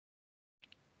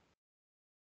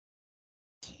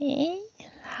Okay.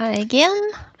 Hi again.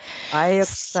 Hi,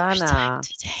 Third time Oksana.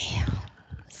 today.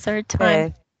 Third time.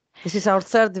 Hey, this is our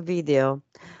third video,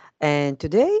 and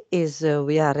today is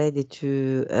we are ready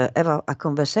to have a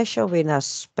conversation with a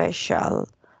special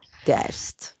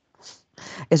guest,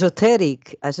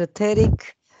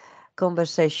 esoteric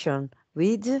conversation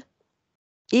with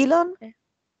Elon.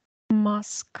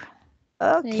 Musk.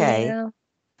 Okay, Yeah.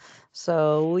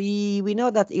 so we know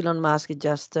that Elon Musk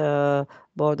just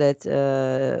bought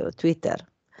Twitter.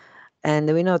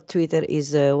 And we know Twitter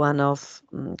is one of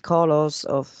colors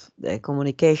of the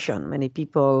communication. Many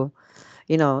people,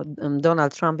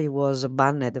 Donald Trump he was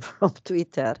banned from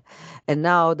Twitter, and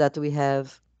now that we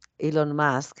have Elon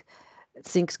Musk,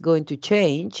 things going to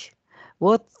change.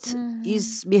 What Mhm.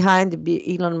 is behind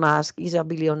Elon Musk? He's a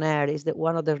billionaire. Is that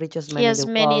one of the richest He men in has the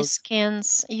many world?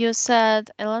 skins. You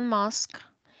said Elon Musk.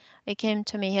 It came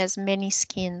to me, he has many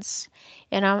skins.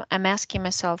 And I'm asking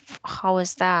myself, how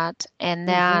is that? And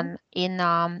Mm-hmm.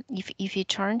 then if you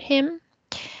turn him,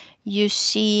 you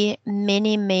see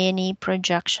many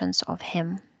projections of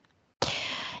him.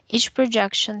 Each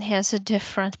projection has a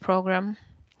different program.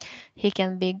 He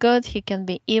can be good, he can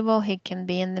be evil, he can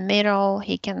be in the middle,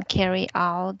 he can carry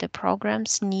out the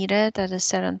programs needed at a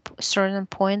certain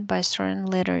point by certain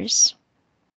leaders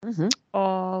Mm-hmm.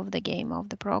 of the game, of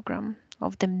the program,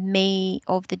 of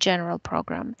the general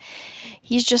program.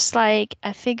 He's just like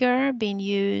a figure being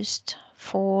used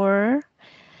for,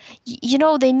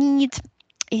 they need,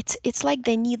 it's like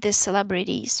they need the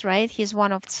celebrities, right? He's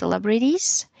one of the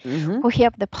celebrities Mm-hmm. who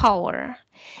have the power.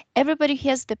 Everybody who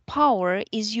has the power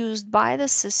is used by the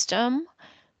system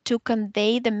to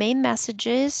convey the main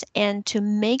messages and to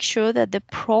make sure that the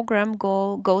program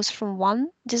goes from one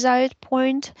desired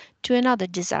point to another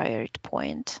desired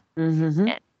point. Mm-hmm.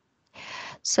 And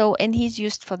so, and he's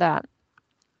used for that.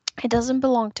 He doesn't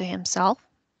belong to himself.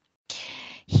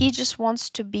 He just wants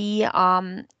to be,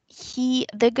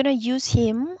 they're going to use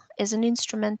him as an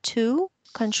instrument to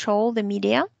control the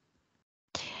media.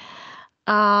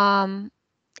 Um,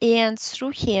 and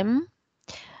through him,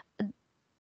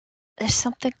 there's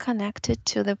something connected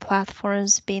to the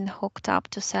platforms being hooked up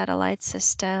to satellite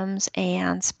systems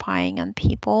and spying on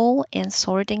people and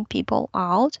sorting people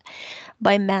out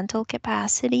by mental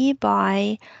capacity,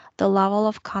 by the level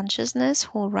of consciousness,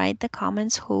 who write the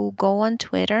comments, who go on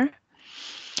Twitter.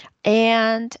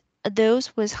 And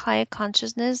those with higher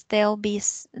consciousness, they'll,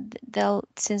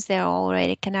 since they're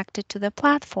already connected to the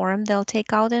platform, they'll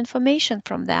take out information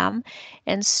from them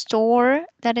and store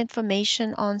that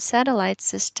information on satellite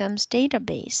systems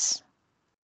database.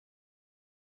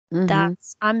 Mm-hmm.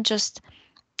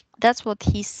 That's what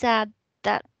he said,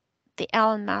 that the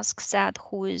Elon Musk said,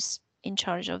 who is in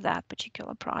charge of that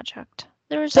particular project.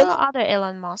 There's Can you? other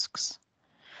Elon Musks.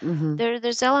 Mm-hmm.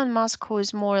 There's Elon Musk, who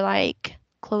is more like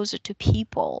closer to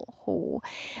people, who,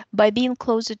 by being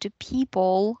closer to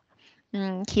people,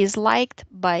 he's liked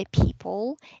by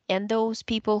people, and those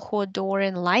people who adore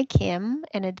and like him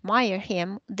and admire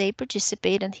him, they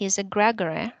participate in his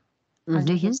egregore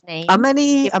under Mm-hmm. his name, How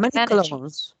give him many energy.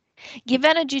 clones? Give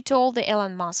energy to all the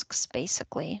Elon Musks,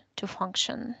 basically, to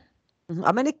function. Mhm.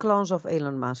 How many clones of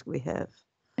Elon Musk we have?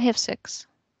 I have 6.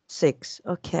 Six.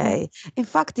 Mm. Okay. In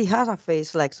fact, he has a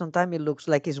face like sometimes it looks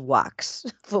like it's wax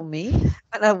for me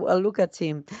when I look at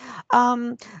him.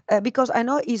 Um, because I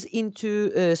know he's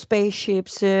into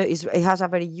spaceships. He has a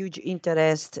very huge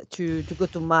interest to go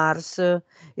to Mars.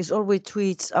 He's always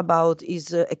tweets about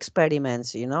his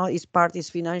experiments. His part is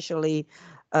financially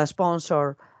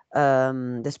sponsor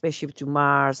the spaceship to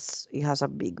Mars. He has a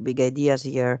big ideas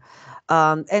here,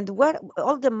 and where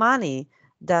all the money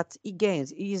that he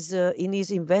gains is in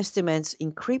his investments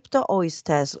in crypto or is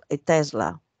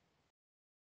Tesla.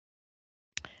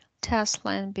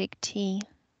 Tesla and Big T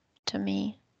to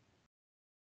me.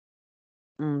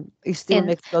 He still And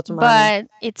makes lots of money. but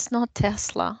it's not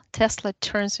Tesla. Tesla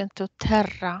turns into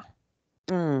Terra.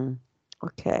 Mm,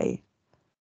 okay.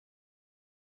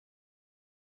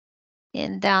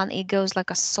 And then it goes like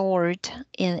a sword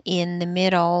in the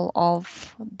middle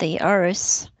of the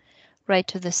earth, right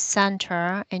to the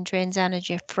center, and drains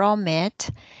energy from it,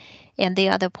 and the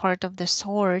other part of the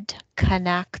sword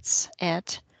connects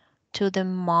it to the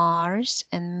Mars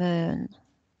and Moon,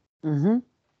 Mm-hmm.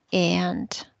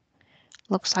 and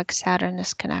looks like Saturn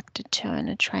is connected to in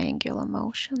a triangular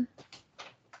motion.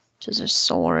 So the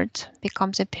sword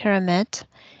becomes a pyramid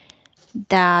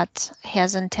that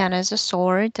has antenna as a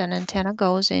sword, and antenna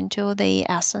goes into the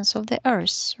essence of the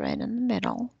earth right in the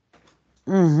middle.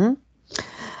 Mm-hmm.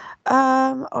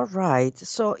 All right.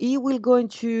 So he will go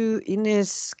into in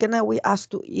his. Can I we ask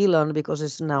to Elon because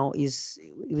it's now is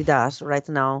with us right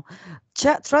now.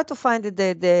 Try to find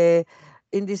the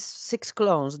in these six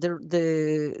clones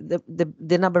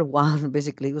the number one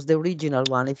basically was the original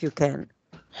one if you can.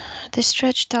 They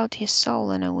stretched out his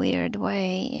soul in a weird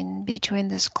way in between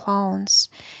these clones.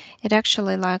 It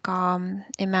actually like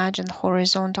imagine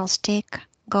horizontal stick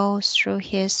goes through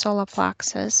his solar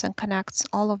plexus and connects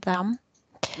all of them,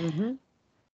 Mm-hmm.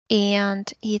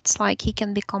 and it's like he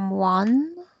can become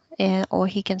one, or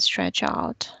he can stretch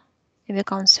out. He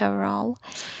becomes several.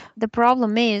 The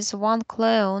problem is one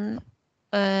clone,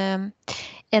 um,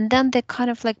 and then they kind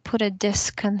of like put a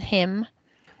disc on him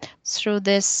through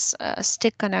this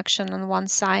stick connection on one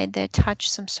side. They attach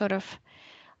some sort of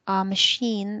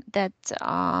machine that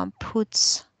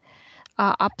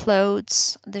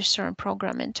uploads the certain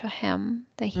program into him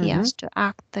that he Mm-hmm. has to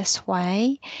act this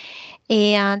way,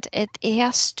 and it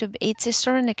has to it's a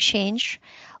certain exchange.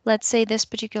 Let's say this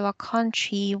particular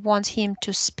country wants him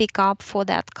to speak up for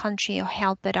that country or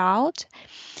help it out.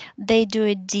 They do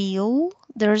a deal.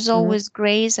 There's Mm-hmm. always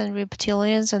greys and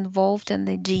reptilians involved in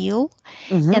the deal,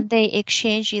 Mm-hmm. and they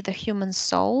exchange either human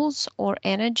souls or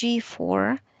energy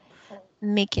for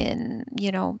making,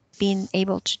 being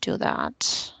able to do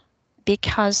that.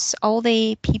 Because all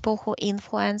the people who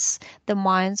influence the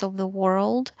minds of the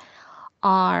world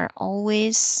are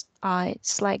always,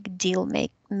 it's like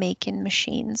making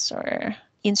machines or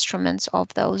instruments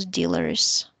of those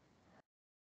dealers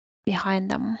behind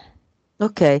them.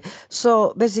 Okay.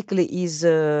 So basically is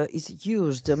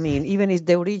used. I mean, even if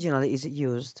the original is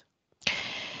used.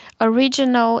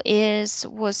 Original is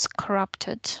was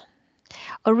corrupted.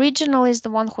 Original is the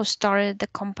one who started the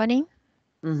company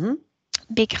Mm-hmm.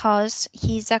 because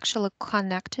he's actually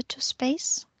connected to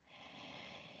space.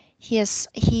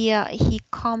 He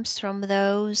comes from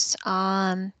those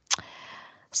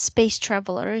space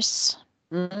travelers,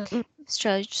 Mm-hmm.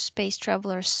 space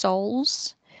traveler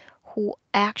souls, who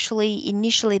actually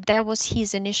initially that was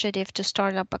his initiative to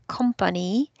start up a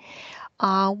company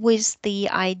with the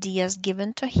ideas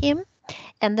given to him.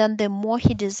 And then the more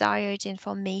he desired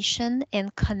information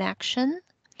and connection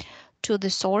to the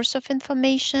source of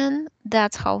information,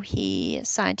 that's how he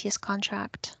signed his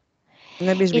contract.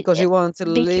 Maybe it's It, because it you want to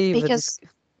leave this. because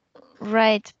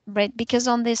right, because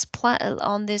on this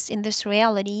in this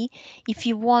reality, if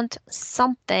you want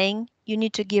something, you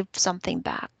need to give something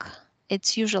back.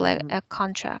 It's usually Mhm. a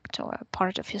contract or a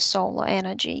part of your soul or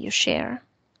energy you share,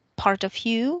 part of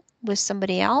you with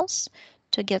somebody else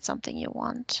to get something you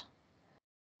want.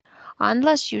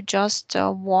 Unless you just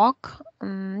walk,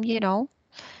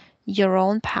 your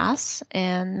own path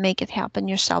and make it happen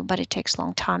yourself, but it takes a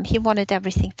long time. He wanted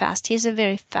everything fast. He's a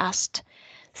very fast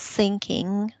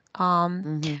thinking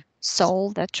Mhm.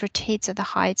 soul that rotates at a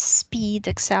high speed,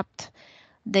 except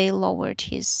they lowered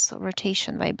his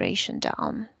rotation vibration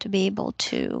down to be able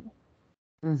to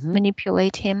Mhm.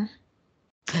 manipulate him.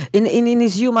 In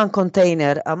his human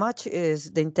container, how much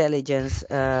is the intelligence?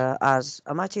 As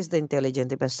how much is the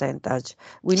intelligence percentage?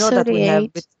 We know that we have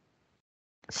 38,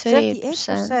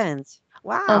 38% 38%.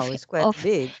 Wow, of it's quite of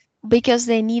big. because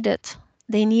they needed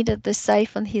to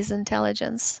siphon his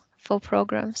intelligence for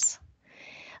programs.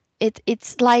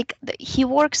 It's like he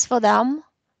works for them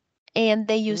and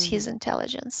they use his Mhm.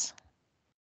 intelligence.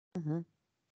 Mhm.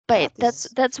 But That that's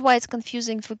is. that's why it's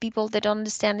confusing for people that don't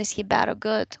understand, is he bad or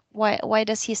good? Why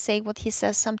does he say what he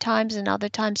says sometimes and other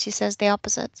times he says the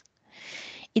opposite?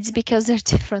 It's because they're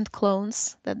different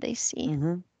clones that they see.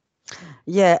 Mhm.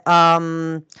 Yeah.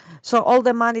 So all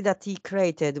the money that he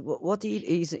created, what he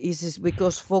is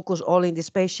because focus all in the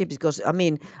spaceship. Because I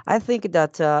mean, I think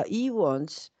that he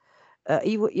wants.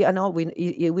 I know we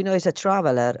know he's a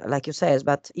traveler, like you says,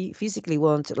 but he physically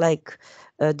wants like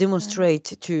Mm. demonstrate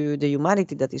to the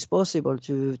humanity that it's possible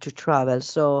to travel.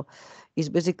 So he's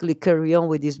basically carry on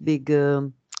with this big,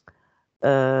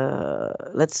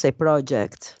 let's say,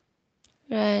 project.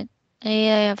 Right.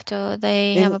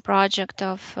 They have In a project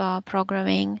of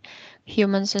programming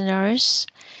humans and Earth,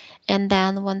 and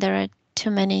then when there are too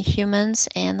many humans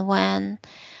and when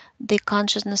the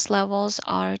consciousness levels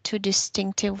are too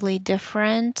distinctively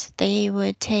different, they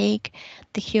would take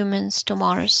the humans to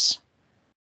Mars,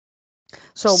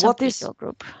 so simply to a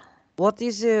group. what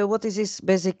is this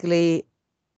basically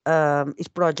his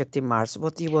project in Mars?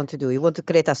 What do you want to do? You want to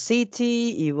create a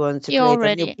city? You want to He create a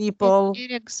new already, it, people,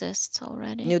 it exists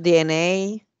already. new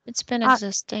DNA? It's been Ah,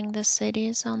 existing, the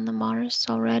cities on the Mars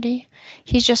already.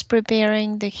 He's just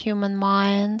preparing the human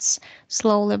minds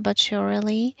slowly but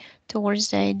surely towards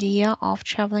the idea of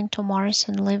traveling to Mars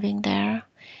and living there.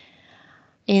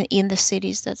 in the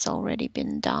cities that's already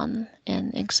been done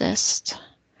and exist.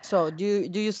 So do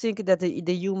you think that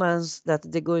the humans that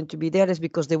they're going to be there is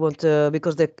because they want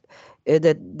because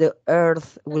the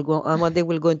Earth will go and one day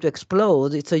will going to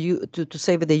explode? So you to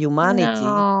save the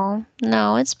humanity. No,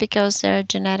 no, it's because they're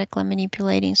genetically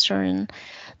manipulating certain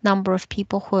number of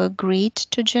people who agreed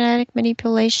to genetic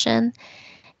manipulation.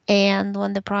 And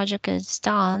when the project is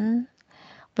done,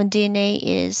 when DNA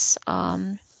is,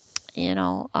 you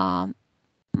know,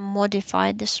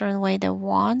 modified a certain way they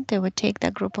want, they would take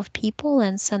that group of people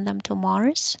and send them to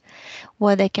Mars,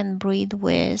 where they can breed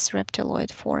with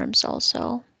reptiloid forms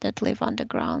also that live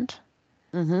underground.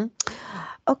 Mm-hmm.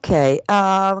 Okay.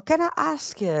 Can I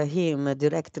ask him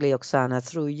directly, Oksana,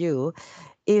 through you?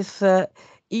 If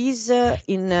he's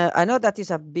in I know that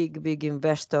he's a big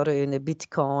investor in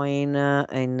Bitcoin,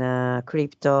 in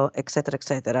crypto, etc.,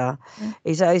 etc. Mm.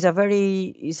 He's a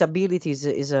very his abilities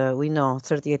is we know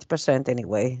 38%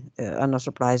 anyway. I'm not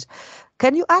surprised.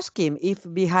 Can you ask him if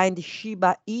behind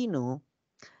Shiba Inu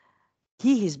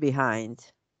he is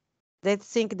behind? They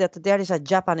think that there is a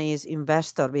Japanese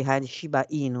investor behind Shiba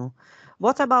Inu.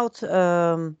 What about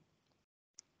Elon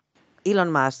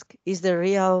Musk? Is the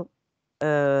real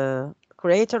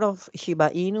creator of Shiba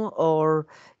Inu or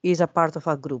is a part of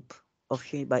a group of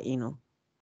Shiba Inu?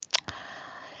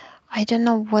 I don't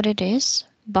know what it is,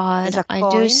 Is but a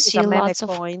coin? Is a meme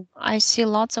coin? I see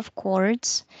lots of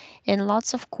chords, and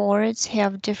lots of chords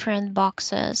have different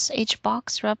boxes. Each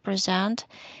box represent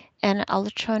an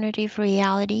alternative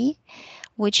reality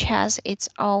which has its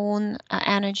own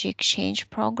energy exchange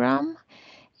program,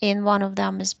 and one of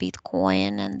them is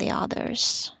Bitcoin and the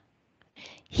others.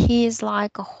 He is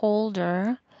like a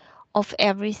holder of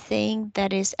everything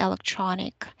that is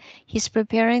electronic. He's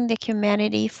preparing the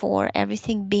humanity for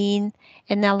everything being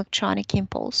an electronic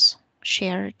impulse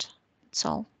shared. That's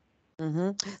all.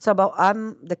 So, about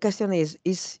the question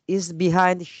is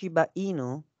behind Shiba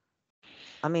Inu.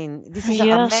 I mean, this is a meme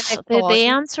Yes, the coin.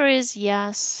 answer is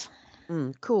yes.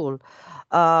 Cool.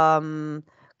 Um,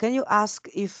 can you ask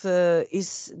if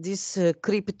is this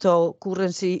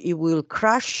cryptocurrency it will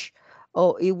crash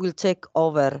or it will take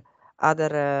over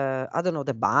other I don't know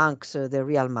the banks, the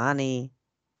real money?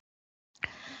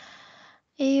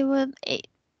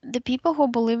 The people who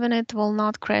believe in it will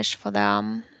not crash for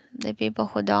them. The people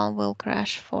who don't will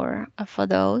crash for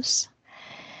those.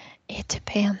 It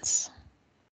depends.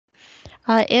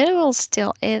 It'll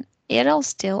still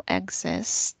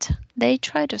exist. They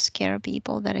try to scare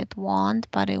people that it won't,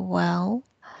 but it will.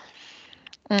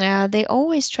 They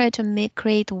always try to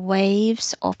create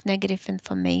waves of negative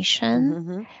information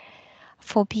Mm-hmm.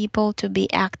 for people to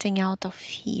be acting out of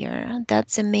fear.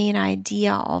 That's the main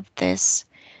idea of this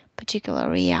particular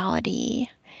reality.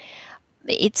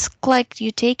 It's like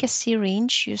you take a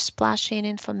syringe, you splash in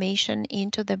information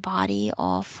into the body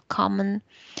of common,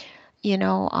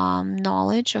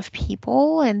 knowledge of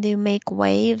people, and they make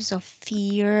waves of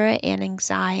fear and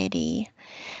anxiety.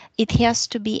 It has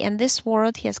to be, and this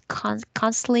world has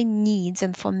constantly needs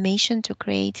information to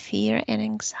create fear and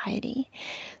anxiety.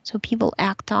 So people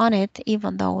act on it,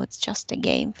 even though it's just a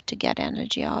game to get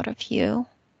energy out of you.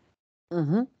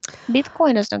 Mm-hmm.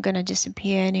 Bitcoin is not going to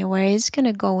disappear anywhere. It's going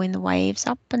to go in waves,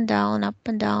 up and down, up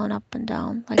and down, up and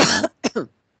down, like that.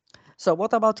 So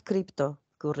what about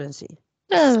cryptocurrency?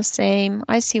 They're the same.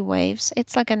 I see waves.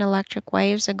 It's like an electric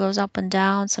waves that goes up and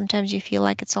down. Sometimes you feel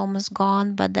like it's almost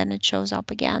gone, but then it shows up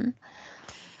again.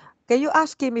 Can you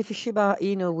ask him if Shiba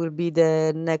Inu will be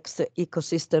the next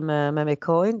ecosystem meme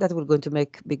coin that will going to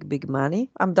make big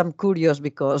money? I'm curious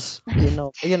because you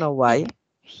know He- why.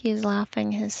 He's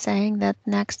laughing. He's saying that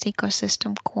next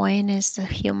ecosystem coin is the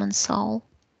human soul,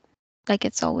 like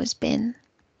it's always been.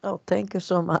 Oh, thank you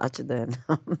so much then.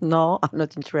 No, I'm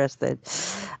not interested.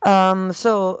 So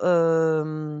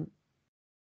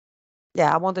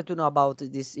yeah, I wanted to know about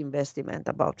this investment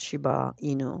about Shiba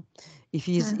Inu. If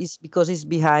he's Mm. is because he's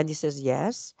behind, he says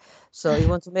yes. So he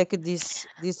wants to make this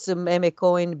meme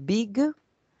coin big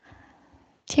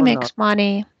He or not? makes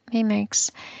money.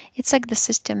 It's like the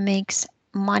system makes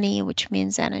money, which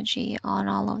means energy on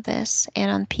all of this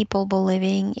and on people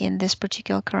believing in this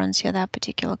particular currency or that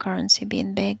particular currency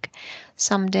being big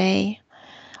someday.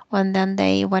 When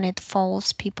it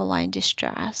falls, people are in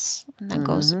distress and then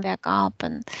goes Mm-hmm. back up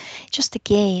and just a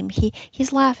game.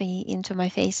 He's laughing into my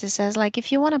face. He says, like,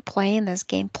 if you want to play in this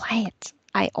game, play it.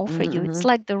 I offer you. It's Mm-hmm.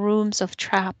 like the rooms of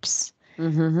traps.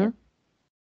 Mm-hmm.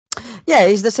 Yeah,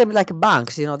 it's the same like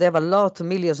banks. They have a lot,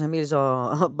 millions and millions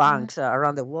of Mm, banks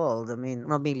around the world. I mean,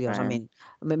 not millions. I right. mean,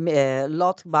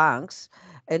 lot banks,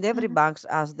 and every Mhm. banks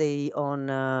has their own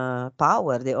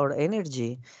power, their own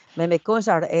energy. Meme coins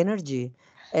are energy.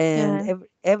 and Yeah,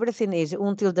 everything is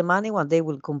until the money one day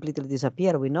will completely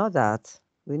disappear. We know that.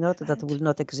 We know that that right, will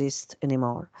not exist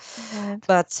anymore. right.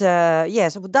 But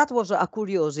yes, but that was a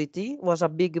curiosity. Was a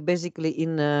big, basically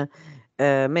in.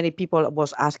 Many people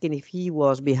was asking if he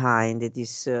was behind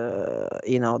this,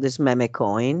 this meme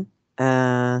coin.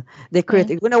 They Right.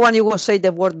 created. You know, when you will say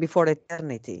the word before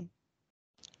eternity.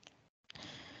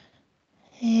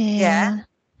 Yeah, Yeah.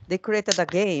 they created a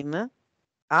game,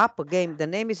 app game. The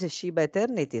name is Shiba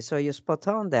Eternity. So you're spot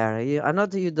on there. I know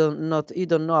that you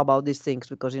don't know about these things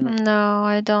because you know. No,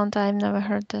 I don't. I've never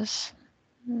heard this.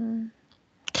 Mm.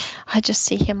 I just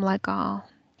see him like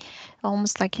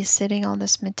almost like he's sitting on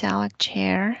this metallic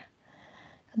chair,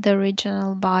 the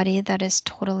original body that is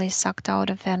totally sucked out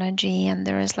of energy, and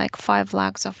there is like five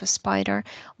legs of a spider,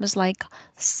 almost like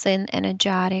thin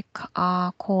energetic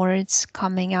cords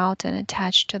coming out and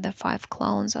attached to the five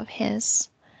clones of his.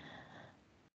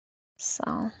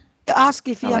 So Ask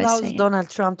if he how I allows see it. Donald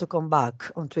Trump to come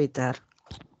back on Twitter.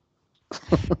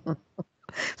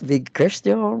 Big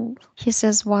question. He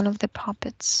says one of the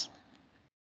puppets.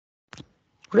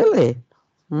 Really?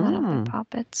 One of the Hmm.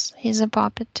 puppets. He's a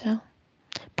puppet too.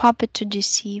 Puppet to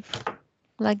deceive,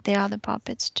 like the other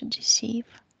puppets to deceive.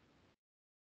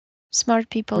 Smart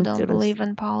people don't believe Interesting.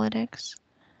 in politics.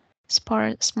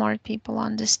 Smart people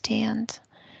understand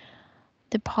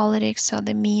the politics are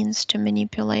the means to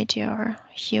manipulate your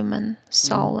human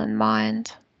soul Mm-hmm. and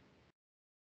mind.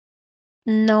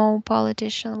 No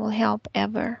politician will help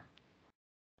ever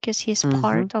because he's Mm-hmm.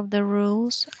 part of the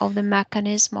rules of the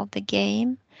mechanism of the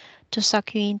game to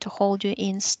suck you in, to hold you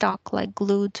in, stuck like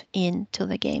glued into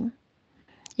the game.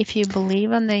 If you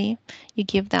believe in the, you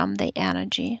give them the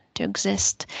energy to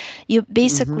exist. You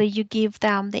Mm-hmm. basically you give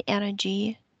them the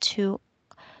energy to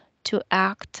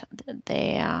act,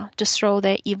 to throw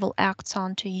their evil acts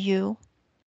onto you.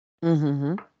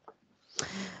 Mm-hmm.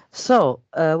 So,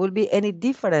 will be any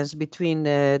difference between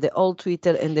the old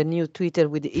Twitter and the new Twitter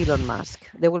with Elon Musk?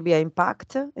 There will be an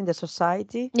impact in the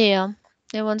society. Yeah,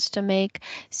 it wants to make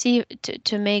see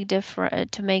to make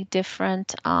different.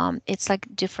 It's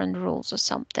like different rules or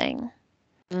something.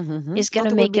 Mm-hmm. He's gonna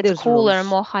What will make be it those cooler, rules?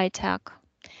 more high tech.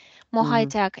 More high Mm-hmm.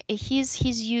 tech.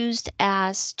 He's used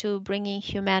as to bringing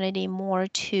humanity more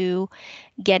to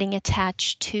getting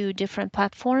attached to different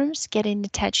platforms, getting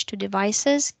attached to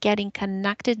devices, getting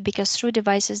connected because through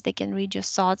devices they can read your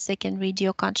thoughts, they can read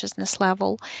your consciousness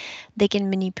level, they can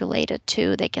manipulate it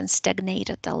too, they can stagnate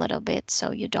it a little bit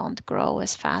so you don't grow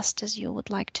as fast as you would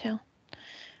like to.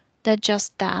 They're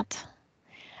just that.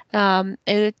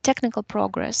 Technical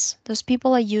progress. Those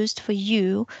people are used for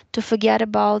you to forget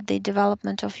about the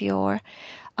development of your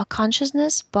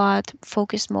consciousness, but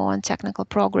focus more on technical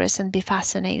progress and be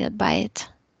fascinated by it.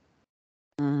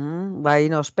 Mm-hmm. By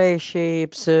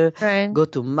spaceships, Right. go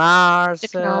to Mars.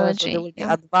 So there Technology. will be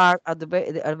Yeah.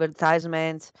 The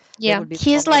advertisements. There Yeah. will be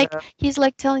He's more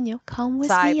like telling you, come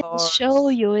with me, I'll show cyborgs.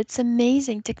 you. It's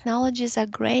amazing. Technologies are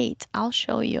great. I'll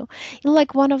show you.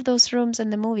 Like one of those rooms in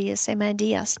the movie, same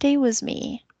idea. Stay with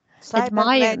me.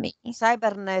 Admire me.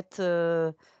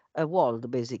 Cybernet world,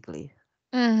 basically.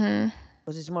 Mm-hmm.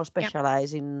 Because it's more Yep.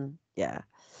 specialized in, yeah,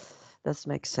 that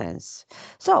makes sense.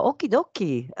 So, okie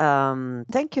dokie.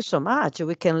 Thank you so much.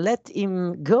 We can let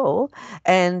him go.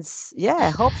 And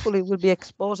yeah, hopefully we'll be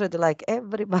exposed like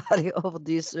everybody of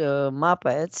these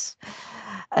Muppets.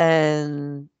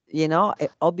 And,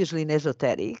 obviously in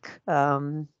esoteric.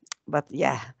 But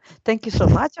yeah, thank you so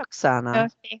much, Oksana.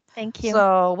 Okay. Thank you.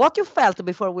 So, what you felt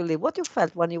before we leave? What you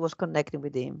felt when you was connecting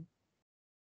with him?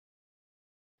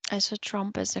 I saw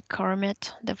Trump as a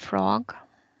Kermit the Frog,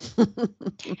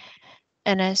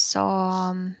 and I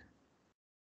saw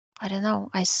I don't know.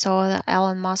 I saw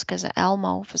Elon Musk as an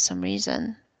Elmo for some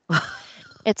reason.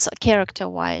 It's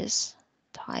character-wise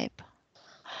type,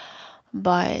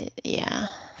 but yeah,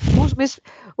 Who's Miss?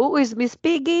 Who is Miss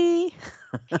Piggy?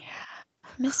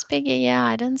 Miss Piggy. Yeah,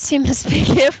 I don't see Miss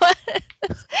Piggy, but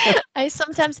I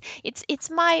sometimes it's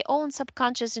my own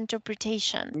subconscious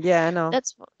interpretation. Yeah, I know.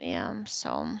 Yeah.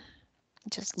 So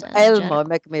just Elmo energetic.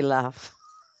 make me laugh.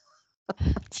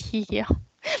 Yeah,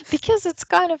 because it's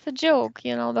kind of a joke,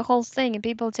 the whole thing, and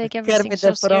people take everything Kermit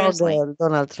so the Frog, seriously.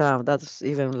 Donald Trump. That's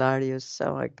even hilarious.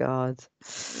 Oh my god.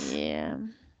 Yeah.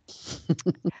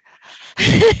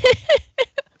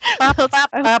 Pa pa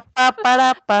That's pa pa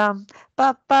para pam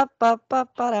pa pa pa pa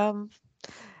param.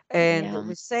 And yeah.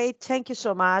 we say thank you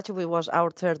so much. We was our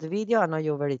third video. I know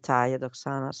you're very tired,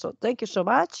 Oksana. So thank you so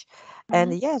much.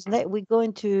 And Mhm, yes, we're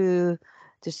going to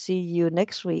see you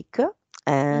next week.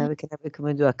 mhm. And we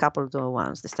can do a couple of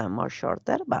ones this time more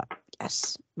shorter. But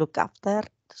yes, look after.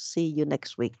 See you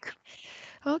next week.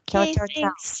 Ciao, Okay, ciao,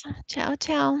 ciao. thanks. Ciao,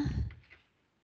 ciao.